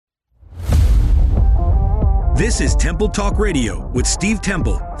This is Temple Talk Radio with Steve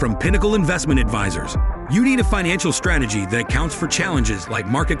Temple from Pinnacle Investment Advisors. You need a financial strategy that accounts for challenges like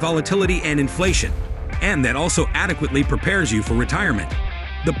market volatility and inflation, and that also adequately prepares you for retirement.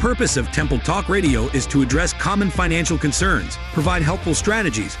 The purpose of Temple Talk Radio is to address common financial concerns, provide helpful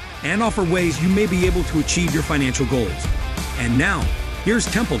strategies, and offer ways you may be able to achieve your financial goals. And now, here's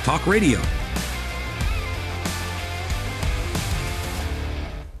Temple Talk Radio.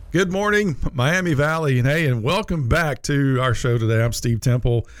 Good morning, Miami Valley, and welcome back to our show today. I'm Steve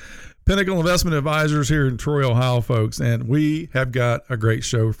Temple, Pinnacle Investment Advisors here in Troy, Ohio, folks, and we have got a great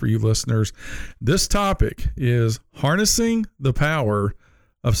show for you listeners. This topic is harnessing the power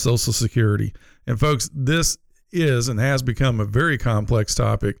of Social Security. And folks, this is and has become a very complex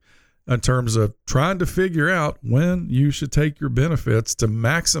topic in terms of trying to figure out when you should take your benefits to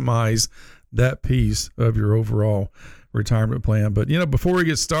maximize that piece of your overall retirement plan. But, before we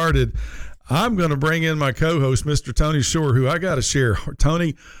get started, I'm going to bring in my co-host, Mr. Tony Shore, who I got to share.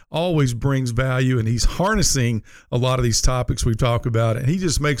 Tony always brings value, and he's harnessing a lot of these topics we talk about, and he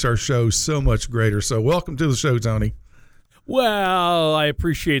just makes our show so much greater. So welcome to the show, Tony. Well, I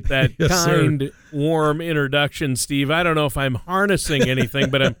appreciate that Yes, kind, warm introduction, Steve. I don't know if I'm harnessing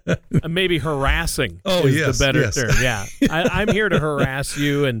anything, but I'm maybe harassing is the better term. Yeah, I'm here to harass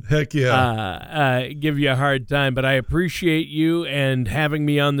you and Heck yeah. Give you a hard time, but I appreciate you and having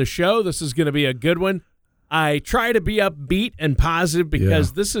me on the show. This is going to be a good one. I try to be upbeat and positive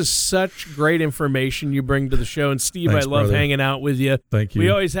because this is such great information you bring to the show. And, Steve, Thanks, I love brother. hanging out with you. Thank you. We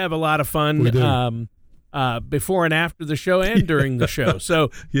always have a lot of fun. We do. Before and after the show and during the show.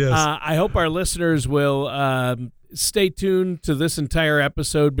 So Yes. I hope our listeners will stay tuned to this entire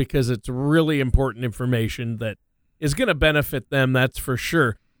episode because it's really important information that is going to benefit them, that's for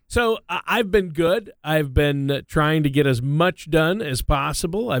sure. So I've been good. I've been trying to get as much done as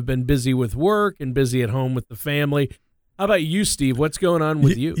possible. I've been busy with work and busy at home with the family. How about you, Steve? What's going on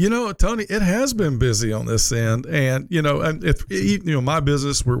with you? Tony, it has been busy on this end, and my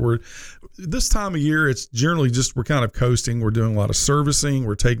business, we're this time of year, it's generally just we're kind of coasting. We're doing a lot of servicing.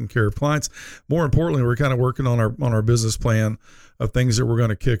 We're taking care of clients. More importantly, we're kind of working on our business plan of things that we're going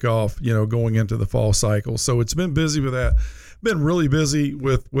to kick off, going into the fall cycle. So it's been busy with that. Been really busy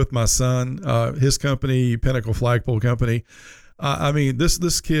with my son, his company, Pinnacle Flagpole Company.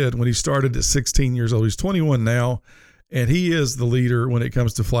 This kid, when he started at 16 years old, he's 21 now. And he is the leader when it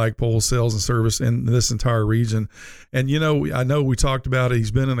comes to flagpole sales and service in this entire region. And, I know we talked about it. He's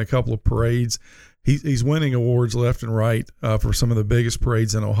been in a couple of parades. He's winning awards left and right for some of the biggest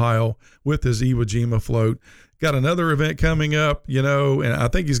parades in Ohio with his Iwo Jima float. Got another event coming up, and I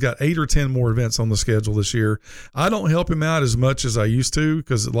think he's got 8 or 10 more events on the schedule this year. I don't help him out as much as I used to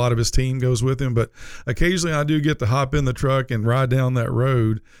because a lot of his team goes with him, but occasionally I do get to hop in the truck and ride down that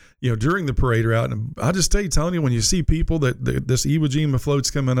road during the parade route. And I just tell you, Tony, when you see people this Iwo Jima float's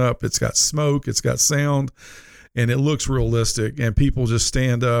coming up, it's got smoke, it's got sound, and it looks realistic. And people just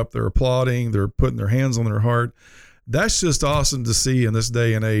stand up, they're applauding, they're putting their hands on their heart. That's just awesome to see in this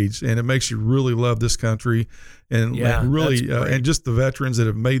day and age. And it makes you really love this country and really, and just the veterans that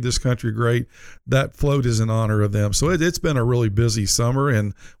have made this country great. That float is in honor of them. So it's been a really busy summer,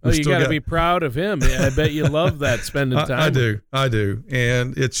 and you got to be proud of him. I bet you love that, spending time. I do.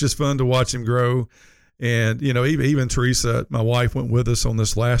 And it's just fun to watch him grow. And, even Teresa, my wife, went with us on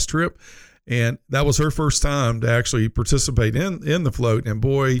this last trip, and that was her first time to actually participate in the float. And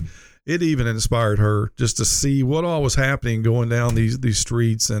boy, it even inspired her just to see what all was happening going down these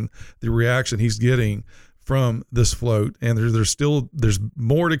streets and the reaction he's getting from this float. And there's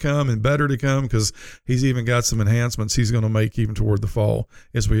more to come and better to come because he's even got some enhancements he's going to make even toward the fall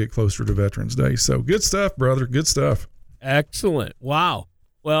as we get closer to Veterans Day. So good stuff, brother. Good stuff. Excellent. Wow.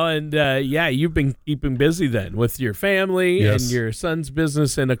 Well, and you've been keeping busy then with your family and your son's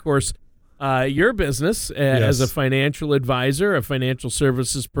business, and of course, your business as a financial advisor, a financial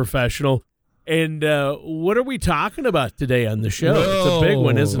services professional. And what are we talking about today on the show? It's a big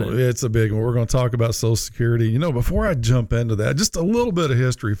one, isn't it? It's a big one. We're going to talk about Social Security. Before I jump into that, just a little bit of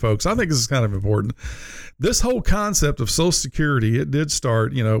history, folks. I think this is kind of important. This whole concept of Social Security, it did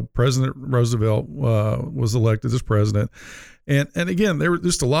start, President Roosevelt was elected as president. And again, there were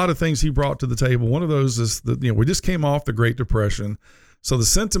just a lot of things he brought to the table. One of those is that, we just came off the Great Depression. So the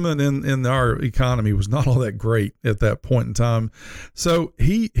sentiment in our economy was not all that great at that point in time. So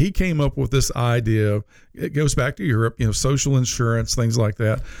he came up with this idea. It goes back to Europe, social insurance, things like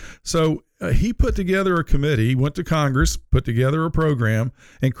that. So he put together a committee, he went to Congress, put together a program,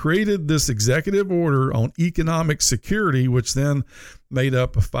 and created this executive order on economic security, which then made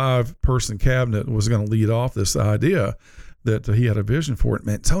up a 5-person cabinet was going to lead off this idea. that he had a vision for it.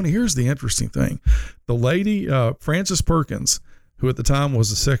 Man, Tony, here's the interesting thing. The lady, Frances Perkins, who at the time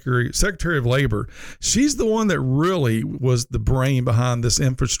was the Secretary of Labor, she's the one that really was the brain behind this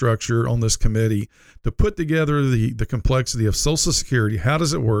infrastructure on this committee to put together the complexity of Social Security. How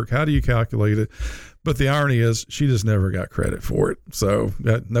does it work? How do you calculate it? But the irony is she just never got credit for it. So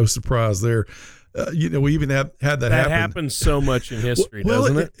no surprise there. We even had that happen. That happens so much in history,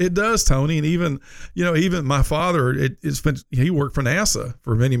 doesn't it? It does, Tony. And even my father, he worked for NASA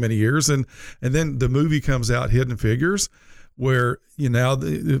for many, many years. And then the movie comes out, Hidden Figures, where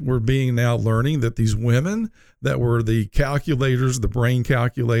we're learning that these women that were the calculators, the brain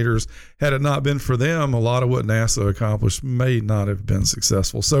calculators, had it not been for them, a lot of what NASA accomplished may not have been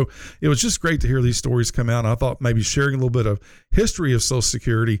successful. So it was just great to hear these stories come out. I thought maybe sharing a little bit of history of Social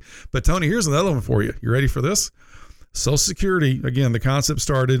Security. But Tony, here's another one for you. You ready for this? Social Security, again, the concept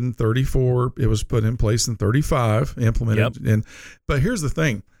started in 34. It was put in place in 35, implemented. Yep. But here's the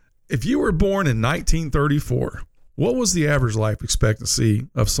thing. If you were born in 1934, what was the average life expectancy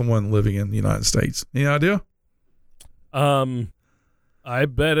of someone living in the United States? Any idea? I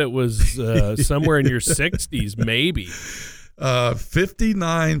bet it was somewhere in your 60s, maybe.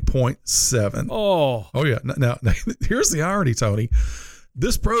 59.7. Oh, yeah. Now, here's the irony, Tony.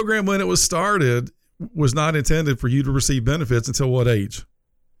 This program, when it was started, was not intended for you to receive benefits until what age?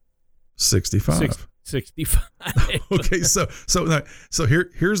 65. 65. Okay, so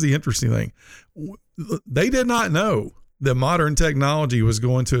here's the interesting thing. They did not know that modern technology was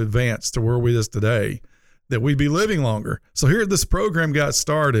going to advance to where we is today, that we'd be living longer. So here this program got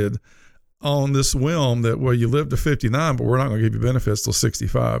started on this whim that, well, you live to 59, but we're not going to give you benefits till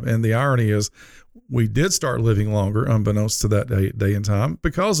 65. And the irony is we did start living longer, unbeknownst to that day and time,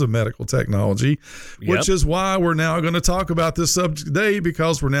 because of medical technology, which is why we're now going to talk about this subject today,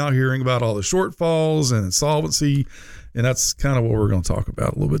 because we're now hearing about all the shortfalls and insolvency. And that's kind of what we're going to talk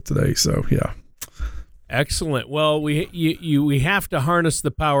about a little bit today. So, yeah. Excellent. Well, we have to harness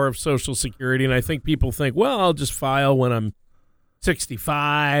the power of Social Security, and I think people think, well, I'll just file when I'm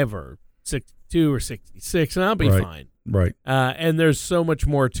 65 or 62 or 66, and I'll be fine. Right. And there's so much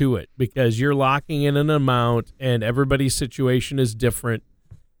more to it, because you're locking in an amount, and everybody's situation is different.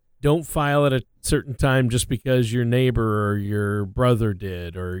 Don't file at a certain time just because your neighbor or your brother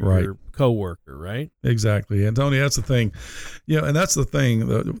did, or your coworker, right? Exactly. And Tony, that's the thing. And that's the thing.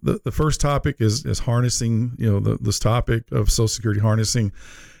 The first topic is harnessing, this topic of Social Security harnessing.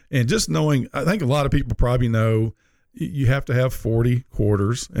 And just knowing, I think a lot of people probably know you have to have 40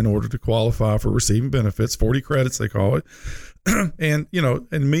 quarters in order to qualify for receiving benefits, 40 credits, they call it. And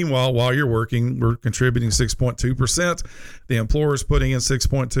meanwhile, while you're working, we're contributing 6.2%. The employer is putting in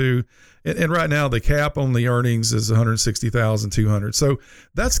 6.2%. And right now, the cap on the earnings is $160,200. So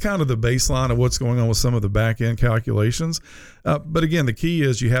that's kind of the baseline of what's going on with some of the back end calculations. But again, the key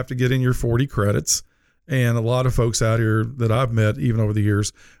is you have to get in your 40 credits. And a lot of folks out here that I've met, even over the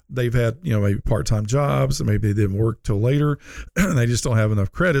years, they've had, maybe part-time jobs, and maybe they didn't work till later, and they just don't have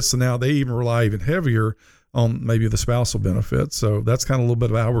enough credits. So now they even rely even heavier on maybe the spousal benefit. So that's kind of a little bit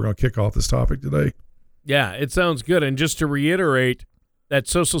about how we're going to kick off this topic today. Yeah, it sounds good. And just to reiterate, that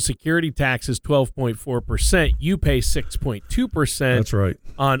Social Security tax is 12.4%. You pay 6.2%. That's right.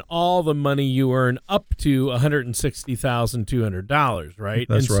 On all the money you earn up to $160,200, right?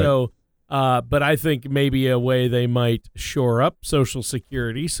 That's right. So, but I think maybe a way they might shore up Social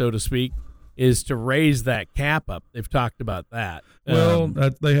Security, so to speak, is to raise that cap up. They've talked about that. Well,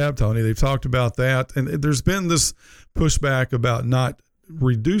 they have, Tony. They've talked about that. And there's been this pushback about not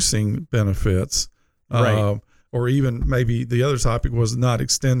reducing benefits. Right. Or even maybe the other topic was not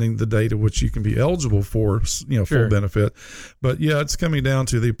extending the date at which you can be eligible for, full benefit. But yeah, it's coming down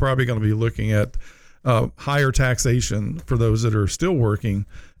to they're probably going to be looking at higher taxation for those that are still working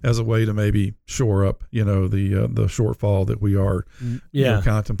as a way to maybe shore up, the shortfall that we are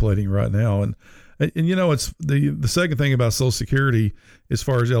contemplating right now. And it's the second thing about Social Security as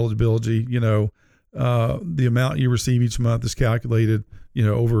far as eligibility, the amount you receive each month is calculated,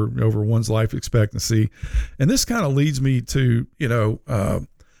 over one's life expectancy. And this kind of leads me to,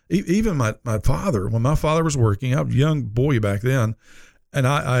 even my father, when my father was working, I was a young boy back then, and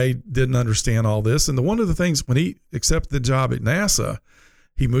I didn't understand all this. And one of the things, when he accepted the job at NASA,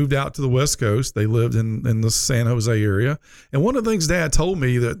 he moved out to the West Coast. They lived in the San Jose area. And one of the things Dad told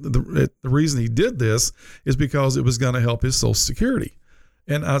me that the reason he did this is because it was going to help his Social Security.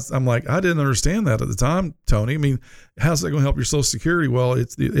 And I'm like, I didn't understand that at the time, Tony. I mean, how's that going to help your Social Security? Well,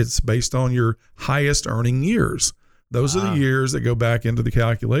 it's based on your highest earning years. Those are the years that go back into the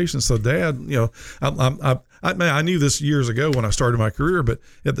calculation. So Dad, I knew this years ago when I started my career, but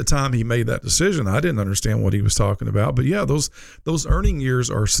at the time he made that decision, I didn't understand what he was talking about. But yeah, those earning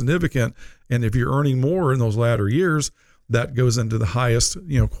years are significant. And if you're earning more in those latter years, that goes into the highest,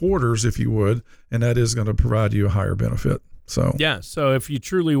 quarters, if you would, and that is going to provide you a higher benefit. So so if you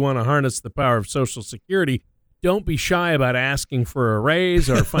truly want to harness the power of Social Security, don't be shy about asking for a raise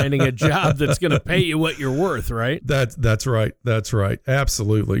or finding a job that's going to pay you what you're worth, right? That's right. That's right.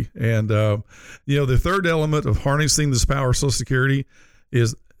 Absolutely. And, the third element of harnessing this power of Social Security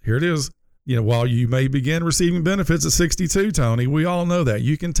is, here it is, while you may begin receiving benefits at 62, Tony, we all know that.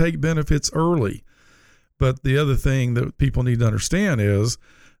 You can take benefits early. But the other thing that people need to understand is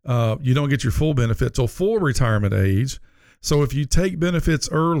you don't get your full benefit till full retirement age. So if you take benefits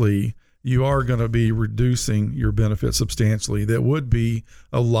early, you are going to be reducing your benefit substantially. That would be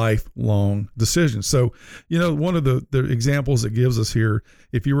a lifelong decision. So, one of the examples it gives us here,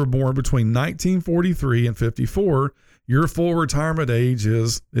 if you were born between 1943 and 54, your full retirement age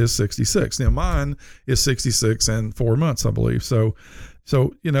is 66. Now, mine is 66 and 4 months, I believe. So,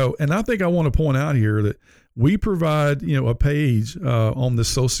 and I think I want to point out here that we provide, a page on the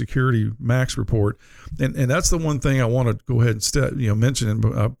Social Security Max report. And that's the one thing I want to go ahead and mention, and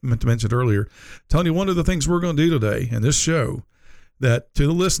I meant to mention it earlier. Tony, one of the things we're going to do today in this show, that to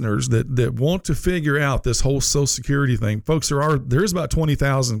the listeners that want to figure out this whole Social Security thing, folks, there's about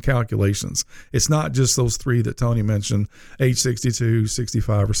 20,000 calculations. It's not just those three that Tony mentioned, age 62,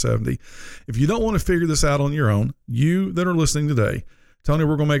 65, or 70. If you don't want to figure this out on your own, you that are listening today, Tony,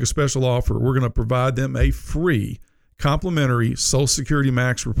 we're going to make a special offer. We're going to provide them a free complimentary Social Security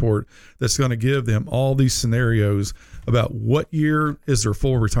Max report that's going to give them all these scenarios about what year is their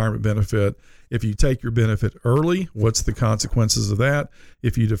full retirement benefit. If you take your benefit early, what's the consequences of that?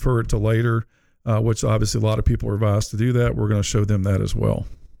 If you defer it to later, which obviously a lot of people are advised to do that, we're going to show them that as well.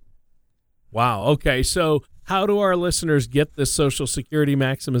 Wow. Okay. So how do our listeners get this Social Security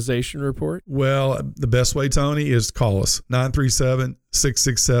Maximization report? Well, the best way, Tony, is to call us,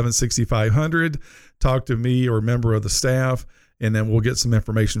 937-667-6500. Talk to me or a member of the staff, and then we'll get some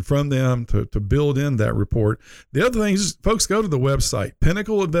information from them to build in that report. The other thing is, folks, go to the website,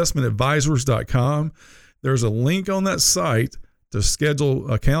 pinnacleinvestmentadvisors.com. There's a link on that site to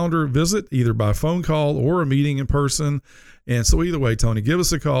schedule a calendar visit, either by phone call or a meeting in person. And so either way, Tony, give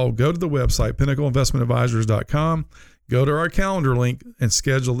us a call. Go to the website, pinnacleinvestmentadvisors.com. Go to our calendar link and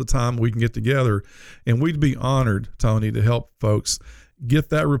schedule the time we can get together. And we'd be honored, Tony, to help folks get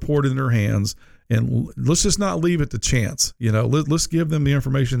that report in their hands. And let's just not leave it to chance. Let's give them the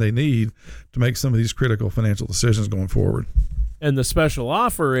information they need to make some of these critical financial decisions going forward. And the special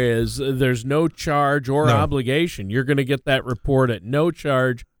offer is there's no charge or obligation. You're going to get that report at no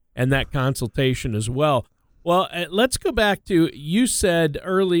charge and that consultation as well. Well, let's go back to, you said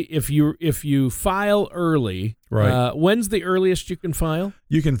early, if you file early, right? When's the earliest you can file?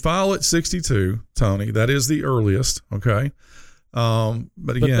 You can file at 62, Tony. That is the earliest, okay? But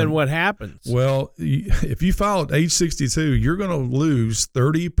then what happens? Well, if you file at age 62, you're going to lose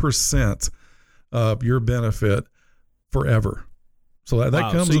 30% of your benefit forever. So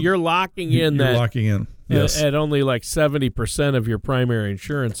that comes. So you're locking in you're locking in. Yes. At only like 70% of your primary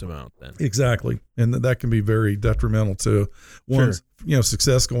insurance amount then. Exactly. And that can be very detrimental to one's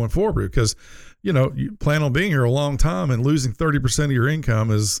success going forward, because you plan on being here a long time, and losing 30% of your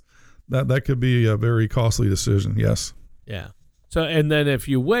income is that could be a very costly decision. Yes. Yeah. So, and then if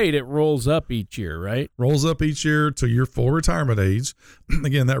you wait, it rolls up each year, right? Rolls up each year to your full retirement age.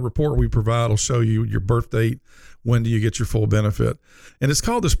 Again, that report we provide will show you your birth date, when do you get your full benefit. And it's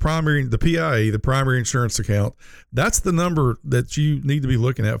called the PIA, the primary insurance account. That's the number that you need to be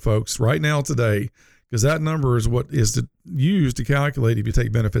looking at, folks, right now today, because that number is what is used to calculate if you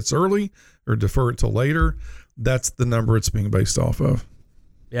take benefits early or defer it till later. That's the number it's being based off of.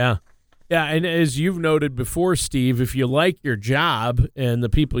 Yeah. Yeah, and as you've noted before, Steve, if you like your job and the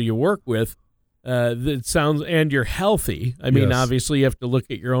people you work with, and you're healthy. I mean, Obviously you have to look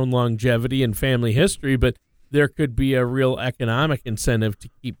at your own longevity and family history, but there could be a real economic incentive to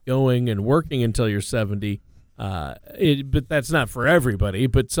keep going and working until you're 70. But that's not for everybody,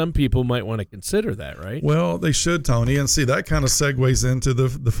 but some people might want to consider that, right? Well, they should, Tony. And see, that kind of segues into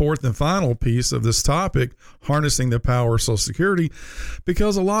the fourth and final piece of this topic, harnessing the power of Social Security,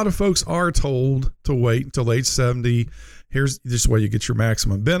 because a lot of folks are told to wait until age 70. Here's this way you get your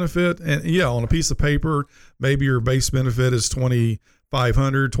maximum benefit. And on a piece of paper, maybe your base benefit is $2,500,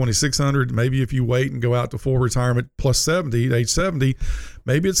 $2,600. Maybe if you wait and go out to full retirement plus 70, age 70,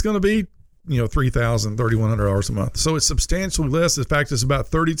 maybe it's going to be $3,000, $3,100 a month. So it's substantially less. In fact, it's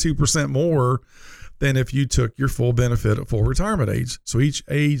about 32% more than if you took your full benefit at full retirement age. So each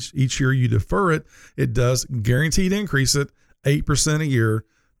year you defer it, it does guaranteed increase it 8% a year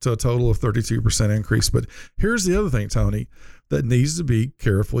to a total of 32% increase. But here's the other thing, Tony, that needs to be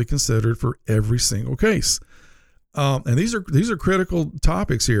carefully considered for every single case. And these are critical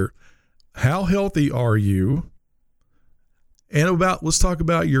topics here. How healthy are you? And let's talk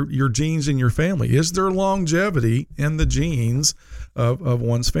about your genes in your family. Is there longevity in the genes of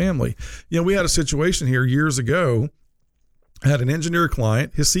one's family? We had a situation here years ago. I had an engineer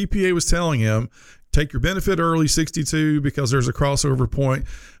client. His CPA was telling him, take your benefit early, 62, because there's a crossover point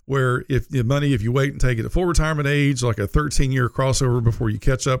where if you wait and take it at full retirement age, like a 13-year crossover before you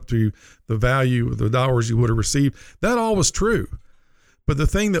catch up to the value of the dollars you would have received, that all was true. But the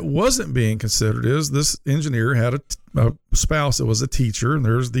thing that wasn't being considered is this engineer had a spouse that was a teacher, and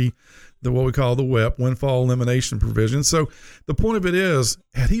there's the what we call the WEP, windfall elimination provision. So the point of it is,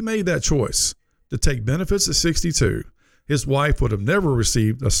 had he made that choice to take benefits at 62, his wife would have never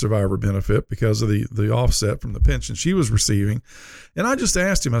received a survivor benefit because of the offset from the pension she was receiving. And I just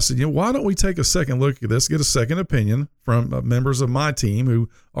asked him, I said, why don't we take a second look at this, get a second opinion from members of my team who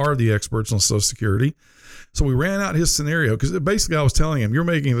are the experts on Social Security. So we ran out his scenario because basically I was telling him, you're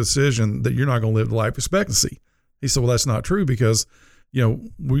making a decision that you're not going to live to life expectancy. He said, well, that's not true because,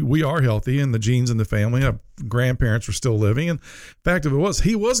 we are healthy and the genes in the family, our grandparents are still living. And fact of it was,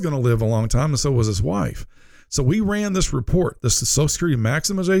 he was going to live a long time and so was his wife. So we ran this report, this Social Security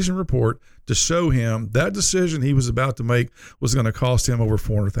maximization report, to show him that decision he was about to make was going to cost him over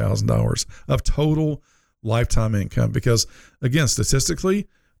 $400,000 of total lifetime income. Because again, statistically,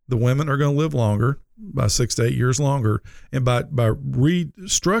 the women are going to live longer by 6 to 8 years longer. And by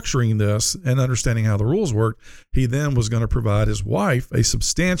restructuring this and understanding how the rules work, he then was going to provide his wife a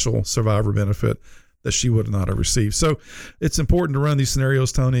substantial survivor benefit that she would not have received. So it's important to run these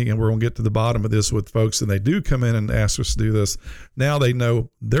scenarios, Tony, and we're going to get to the bottom of this with folks. And they do come in and ask us to do this. Now they know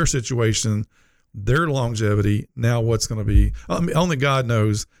their situation, their longevity. Now what's going to be, only God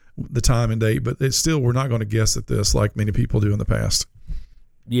knows the time and date, but it's still, we're not going to guess at this like many people do in the past.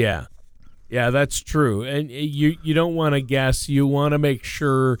 Yeah, that's true. And you don't want to guess. You want to make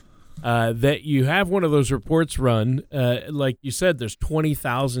sure that you have one of those reports run. Like you said, there's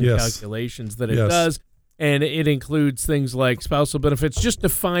 20,000 calculations that it does, and it includes things like spousal benefits just to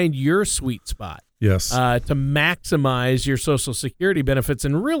find your sweet spot. Yes. To maximize your Social Security benefits.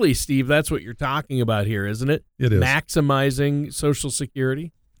 And really, Steve, that's what you're talking about here, isn't it? It is. Maximizing Social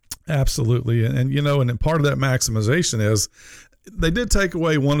Security. Absolutely. And part of that maximization is they did take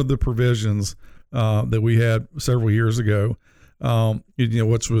away one of the provisions that we had several years ago,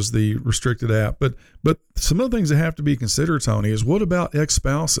 which was the restricted app. But some of the things that have to be considered, Tony, is what about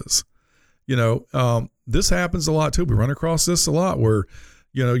ex-spouses? This happens a lot too. We run across this a lot where,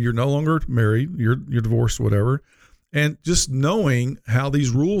 you're no longer married, you're divorced, whatever. And just knowing how these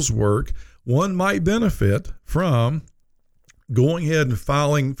rules work, one might benefit from going ahead and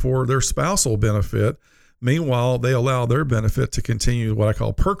filing for their spousal benefit. Meanwhile, they allow their benefit to continue what I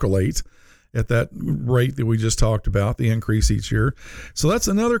call percolate at that rate that we just talked about, the increase each year. So that's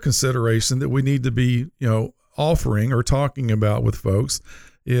another consideration that we need to be, offering or talking about with folks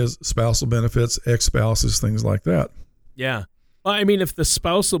is spousal benefits, ex-spouses, things like that. Yeah. Well, I mean, if the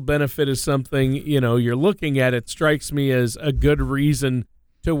spousal benefit is something, you're looking at, it strikes me as a good reason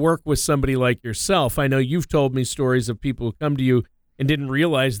to work with somebody like yourself. I know you've told me stories of people who come to you and didn't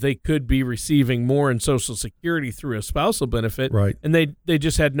realize they could be receiving more in Social Security through a spousal benefit. Right. And they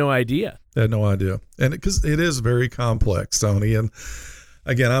just had no idea. They had no idea. And because it is very complex, Tony. And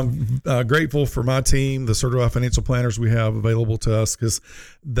again, I'm grateful for my team, the certified financial planners we have available to us, because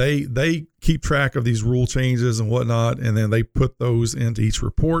they keep track of these rule changes and whatnot. And then they put those into each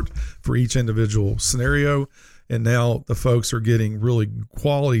report for each individual scenario. And now the folks are getting really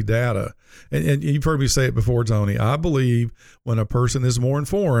quality data. And you've heard me say it before, Tony. I believe when a person is more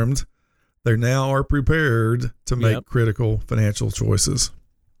informed, they now are prepared to make critical financial choices.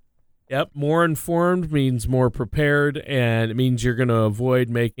 Yep. More informed means more prepared, and it means you're going to avoid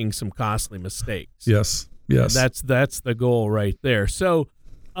making some costly mistakes. Yes. And that's the goal right there. So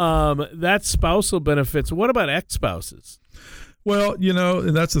that's spousal benefits. What about ex-spouses? Well,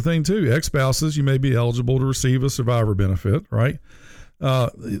 that's the thing too. Ex-spouses, you may be eligible to receive a survivor benefit, right?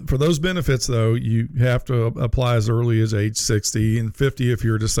 For those benefits, though, you have to apply as early as age 60 and 50 if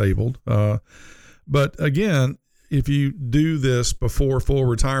you're disabled. But again, if you do this before full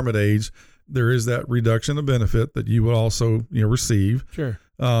retirement age, there is that reduction of benefit that you will also receive. Sure.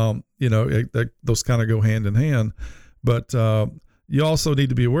 Those kind of go hand in hand. But you also need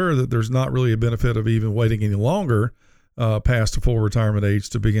to be aware that there's not really a benefit of even waiting any longer past the full retirement age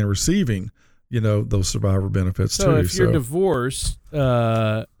to begin receiving those survivor benefits too. So if you're divorced,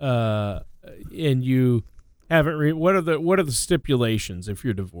 and you haven't, what are the stipulations if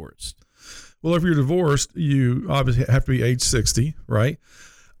you're divorced? Well, if you're divorced, you obviously have to be age 60, right?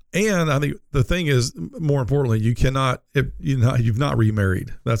 And I think the thing is, more importantly, you cannot, if you've not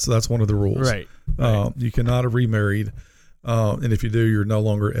remarried. That's one of the rules. Right. You cannot have remarried, and if you do, you're no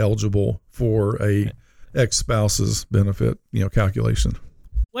longer eligible for a ex-spouse's benefit, calculation.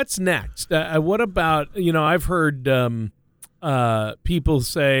 What's next? What about, I've heard people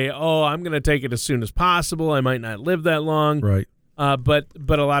say, "Oh, I'm going to take it as soon as possible. I might not live that long." Right. But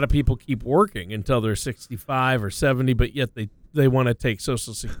a lot of people keep working until they're 65 or 70, but yet they want to take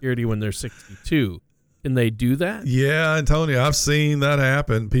Social Security when they're 62. Can they do that? Yeah, and Tony, I've seen that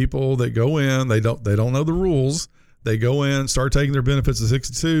happen. People that go in, they don't know the rules. They go in, start taking their benefits at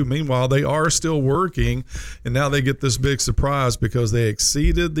 62. Meanwhile, they are still working, and now they get this big surprise because they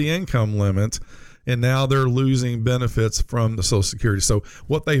exceeded the income limit, and now they're losing benefits from the Social Security. So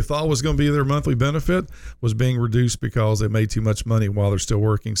what they thought was going to be their monthly benefit was being reduced because they made too much money while they're still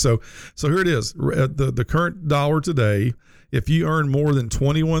working. So here it is. The current dollar today, if you earn more than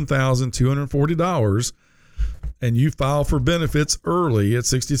 $21,240 and you file for benefits early at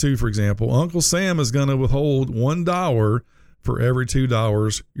 62, for example, Uncle Sam is going to withhold $1 for every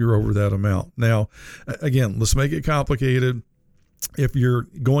 $2 you're over that amount. Now, again, let's make it complicated. If you're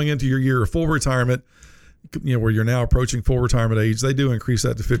going into your year of full retirement, where you're now approaching full retirement age, they do increase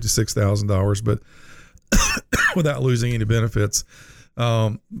that to $56,000, but without losing any benefits.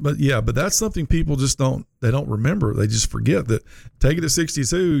 But that's something people just don't remember. They just forget that. Take it to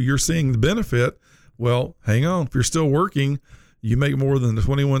 62, you're seeing the benefit. Well, hang on. If you're still working, you make more than the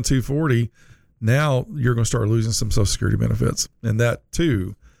 $21,240. Now you're going to start losing some Social Security benefits, and that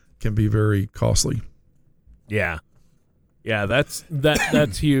too can be very costly. Yeah, that's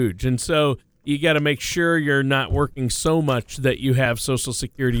huge. And so you got to make sure you're not working so much that you have Social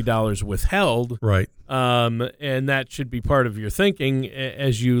Security dollars withheld. Right. And that should be part of your thinking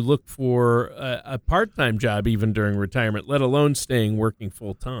as you look for a part-time job even during retirement, let alone staying working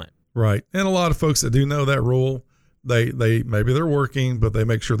full-time. Right. And a lot of folks that do know that rule, they maybe they're working, but they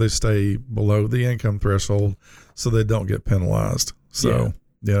make sure they stay below the income threshold so they don't get penalized. So,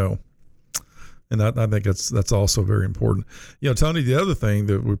 and I think that's also very important. Tony, the other thing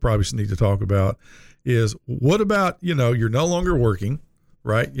that we probably should need to talk about is what about, you're no longer working,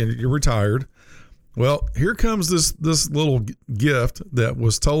 right? You're retired. Well, here comes this little gift that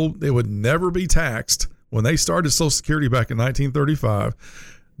was told it would never be taxed when they started Social Security back in 1935.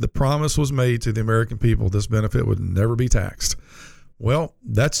 The promise was made to the American people this benefit would never be taxed. Well,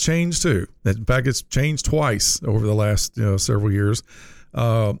 that's changed too. In fact, it's changed twice over the last several years.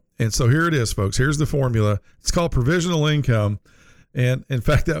 And so here it is, folks. Here's the formula. It's called provisional income. And in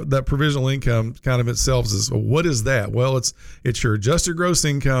fact, that provisional income kind of itself is, what is that? Well, it's your adjusted gross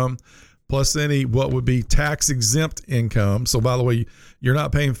income plus any what would be tax exempt income. So by the way, you're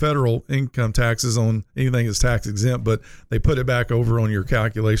not paying federal income taxes on anything that's tax exempt, but they put it back over on your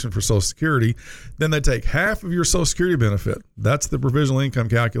calculation for Social Security. Then they take half of your Social Security benefit. That's the provisional income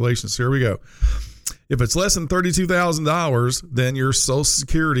calculation. So here we go. If it's less than $32,000, then your Social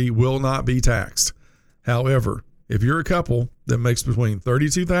Security will not be taxed. However, if you're a couple that makes between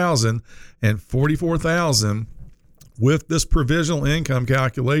 $32,000 and $44,000 with this provisional income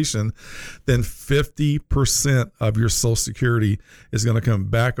calculation, then 50% of your Social Security is going to come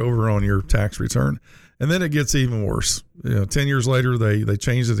back over on your tax return. And then it gets even worse. 10 years later, they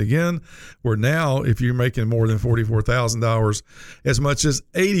changed it again, where now if you're making more than $44,000, as much as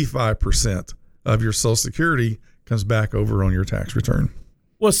 85% of your Social Security comes back over on your tax return.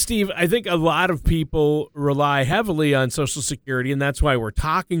 Well, Steve, I think a lot of people rely heavily on Social Security, and that's why we're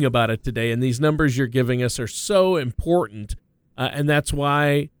talking about it today. And these numbers you're giving us are so important, and that's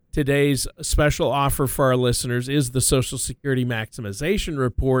why today's special offer for our listeners is the Social Security Maximization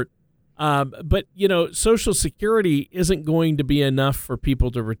Report. But, Social Security isn't going to be enough for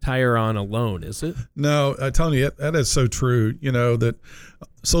people to retire on alone, is it? No, Tony, that is so true. That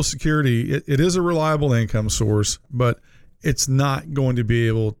Social Security, it is a reliable income source, but it's not going to be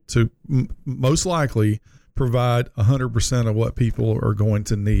able to most likely provide 100% of what people are going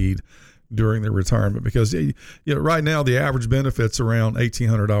to need during their retirement, because right now the average benefit's around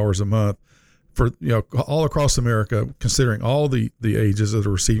 $1,800 a month for all across America, considering all the ages that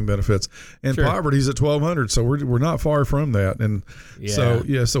are receiving benefits, and Sure. Poverty's at $1,200, so we're not far from that. And so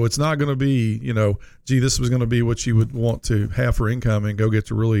it's not going to be this was going to be what you would want to have for income and go get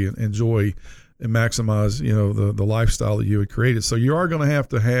to really enjoy and maximize the lifestyle that you had created. So you are going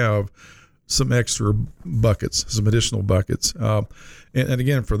to have some extra buckets, some additional buckets. And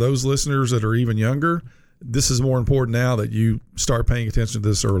again, for those listeners that are even younger, this is more important now that you start paying attention to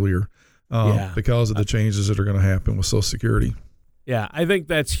this earlier because of the changes that are going to happen with Social Security. Yeah, I think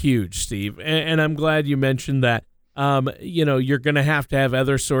that's huge, Steve. And I'm glad you mentioned that. You're going to have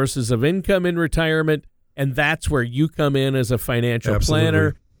other sources of income in retirement, and that's where you come in as a financial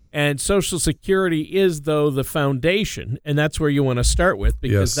planner. And Social Security is, though, the foundation, and that's where you want to start with,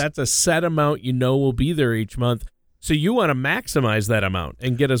 because that's a set amount will be there each month. So you want to maximize that amount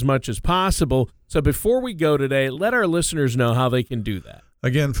and get as much as possible. So before we go today, let our listeners know how they can do that.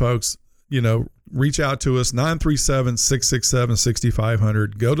 Again, folks, reach out to us,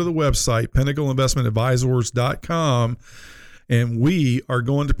 937-667-6500. Go to the website, pinnacleinvestmentadvisors.com, and we are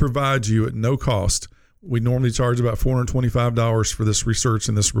going to provide you at no cost. We normally charge about $425 for this research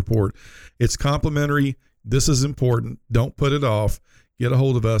and this report. It's complimentary. This is important. Don't put it off. Get a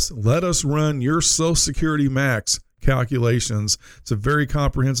hold of us. Let us run your Social Security max calculations. It's a very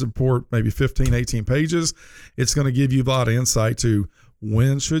comprehensive report, maybe 15, 18 pages. It's going to give you a lot of insight to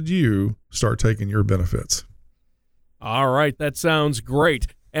when should you start taking your benefits. All right. That sounds great.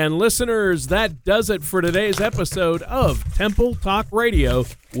 And listeners, that does it for today's episode of Temple Talk Radio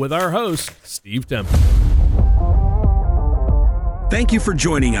with our host, Steve Temple. Thank you for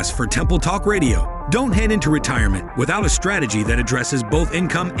joining us for Temple Talk Radio. Don't head into retirement without a strategy that addresses both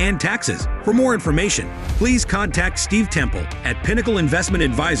income and taxes. For more information, please contact Steve Temple at Pinnacle Investment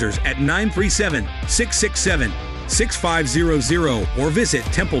Advisors at 937-667-6500 or visit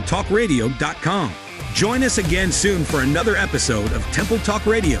TempleTalkRadio.com. Join us again soon for another episode of Temple Talk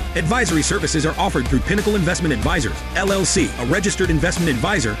Radio. Advisory services are offered through Pinnacle Investment Advisors, LLC, a registered investment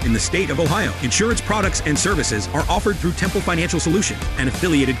advisor in the state of Ohio. Insurance products and services are offered through Temple Financial Solutions, an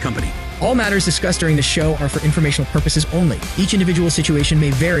affiliated company. All matters discussed during the show are for informational purposes only. Each individual situation may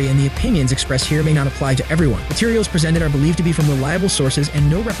vary, and the opinions expressed here may not apply to everyone. Materials presented are believed to be from reliable sources, and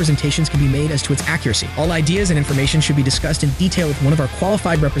no representations can be made as to its accuracy. All ideas and information should be discussed in detail with one of our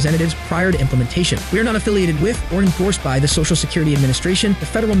qualified representatives prior to implementation. We are not affiliated with or endorsed by the Social Security Administration, the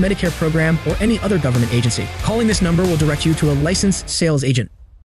Federal Medicare Program, or any other government agency. Calling this number will direct you to a licensed sales agent.